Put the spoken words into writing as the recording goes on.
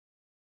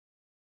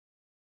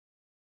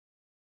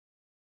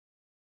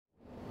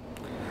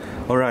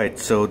Alright,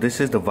 so this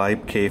is the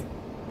Vibe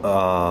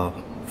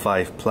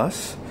K5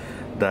 Plus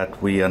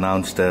that we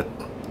announced at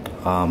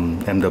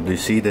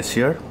MWC this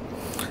year,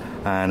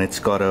 and it's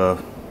got a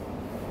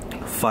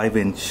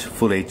 5-inch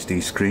Full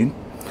HD screen.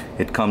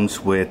 It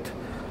comes with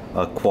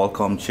a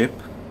Qualcomm chip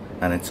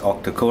and it's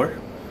octa-core.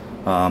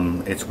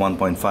 It's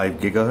 1.5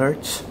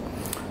 gigahertz.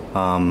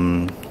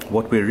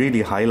 What we're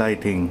really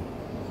highlighting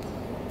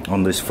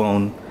on this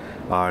phone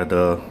are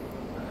the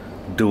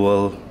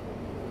dual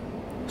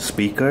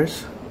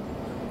speakers,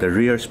 the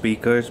rear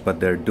speakers, but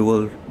they're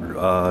dual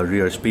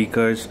rear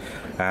speakers,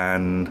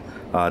 and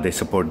they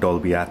support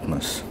Dolby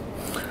Atmos.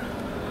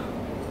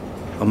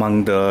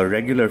 Among the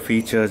regular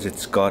features,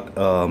 it's got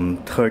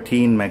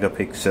 13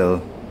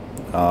 megapixel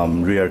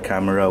rear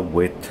camera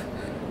with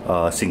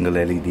single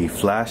LED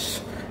flash.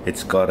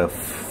 It's got a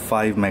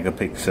 5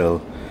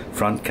 megapixel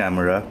front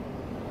camera.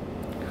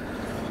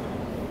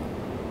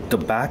 The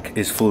back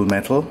is full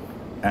metal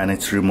and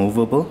it's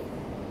removable,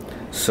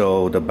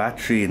 so the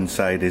battery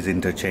inside is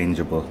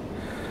interchangeable.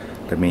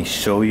 Let me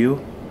show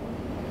you.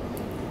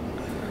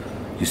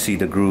 You see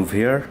the groove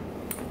here.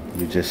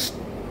 You just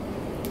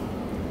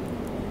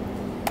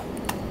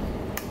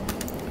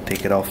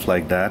take it off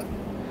like that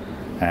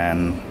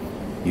and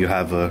you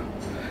have a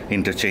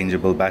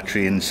interchangeable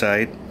battery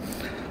inside.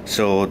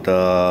 So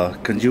the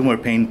consumer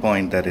pain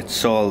point that it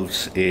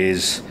solves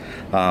is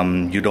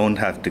you don't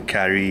have to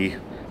carry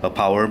a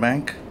power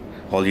bank.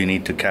 All you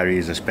need to carry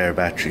is a spare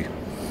battery.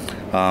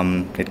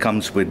 It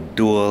comes with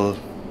dual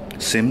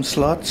SIM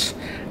slots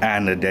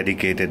and a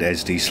dedicated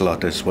SD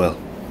slot as well.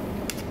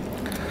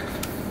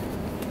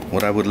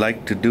 What I would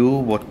like to do,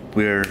 what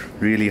we're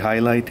really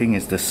highlighting,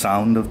 is the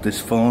sound of this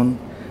phone,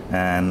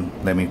 and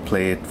let me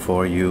play it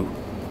for you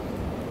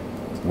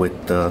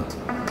with the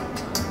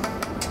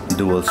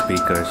dual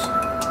speakers.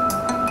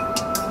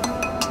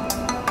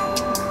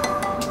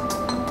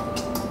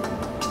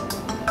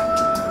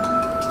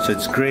 So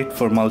it's great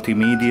for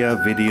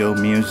multimedia, video,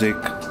 music,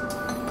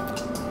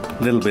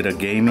 a little bit of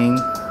gaming,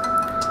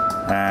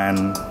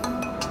 and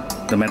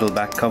the metal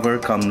back cover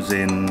comes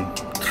in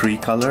 3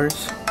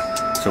 colors.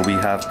 So we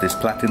have this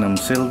platinum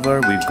silver,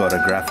 we've got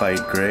a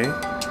graphite grey,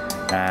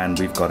 and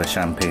we've got a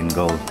champagne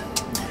gold.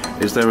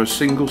 Is there a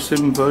single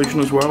SIM version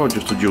as well, or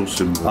just a dual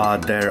SIM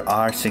version? There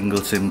are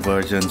single SIM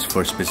versions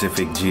for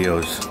specific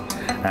geos,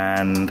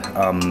 and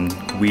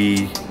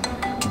we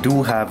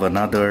do have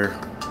another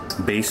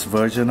base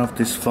version of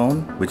this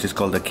phone, which is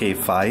called the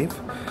K5.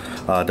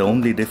 The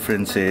only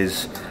difference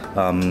is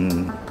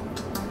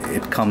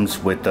it comes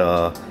with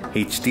a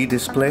HD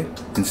display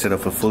instead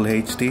of a full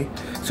HD,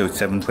 so it's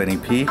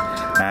 720p,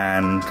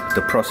 and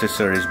the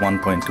processor is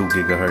 1.2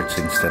 gigahertz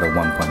instead of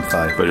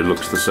 1.5. But it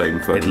looks the same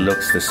phone? It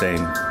looks the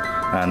same.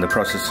 And the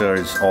processor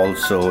is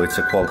also, it's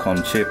a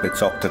Qualcomm chip,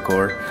 it's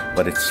octa-core,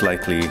 but it's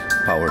slightly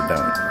powered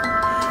down.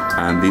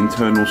 And the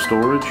internal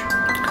storage?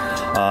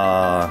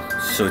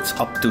 So it's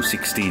up to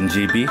 16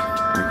 GB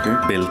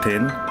built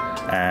in,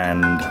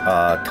 and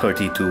up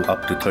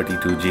to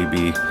 32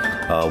 GB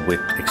with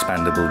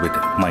expandable with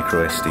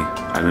micro SD.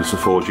 And it's a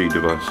 4G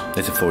device?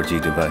 It's a 4G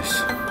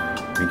device.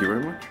 Thank you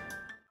very much.